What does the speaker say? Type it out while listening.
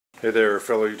Hey there,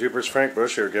 fellow YouTubers. Frank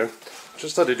Bush here again.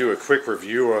 Just thought I'd do a quick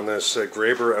review on this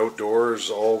Graber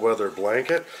Outdoors all-weather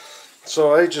blanket.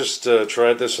 So I just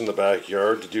tried this in the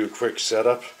backyard to do a quick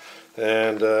setup,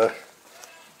 and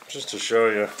just to show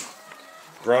you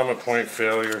grommet point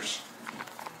failures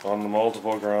on the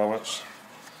multiple grommets.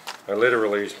 I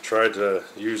literally tried to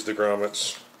use the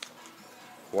grommets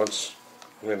once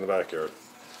in the backyard.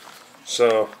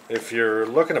 So if you're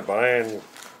looking at buying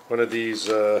one of these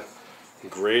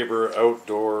Graber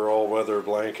outdoor all-weather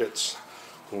blankets,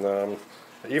 even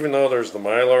though there's the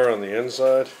Mylar on the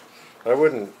inside, I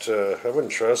wouldn't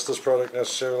trust this product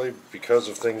necessarily because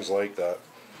of things like that.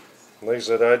 Like I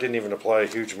said, I didn't even apply a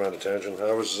huge amount of tension.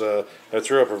 I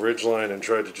threw up a ridge line and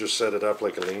tried to just set it up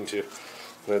like a lean-to.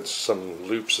 Had some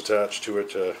loops attached to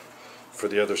it for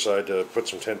the other side to put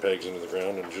some tent pegs into the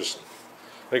ground, and just,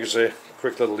 like I say,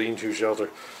 quick little lean-to shelter.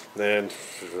 And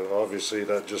obviously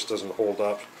that just doesn't hold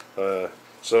up.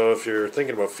 So if you're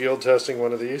thinking about field testing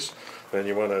one of these and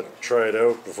you want to try it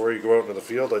out before you go out into the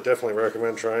field, I definitely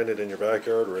recommend trying it in your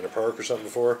backyard or in a park or something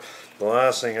before. The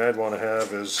last thing I'd want to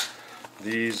have is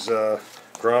these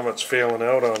grommets failing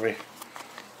out on me,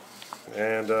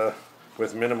 and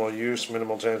with minimal use,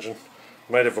 minimal tension.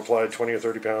 Might have applied 20 or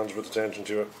 30 pounds worth of tension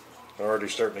to it. Already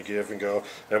starting to give and go,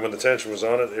 and when the tension was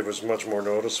on it, it was much more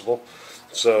noticeable.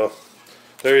 So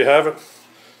there you have it.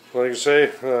 Like I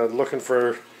say, looking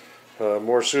for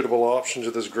more suitable option to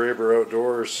this Graber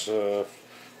Outdoors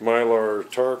Mylar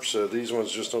tarps. These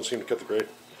ones just don't seem to cut the grade.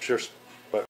 Cheers.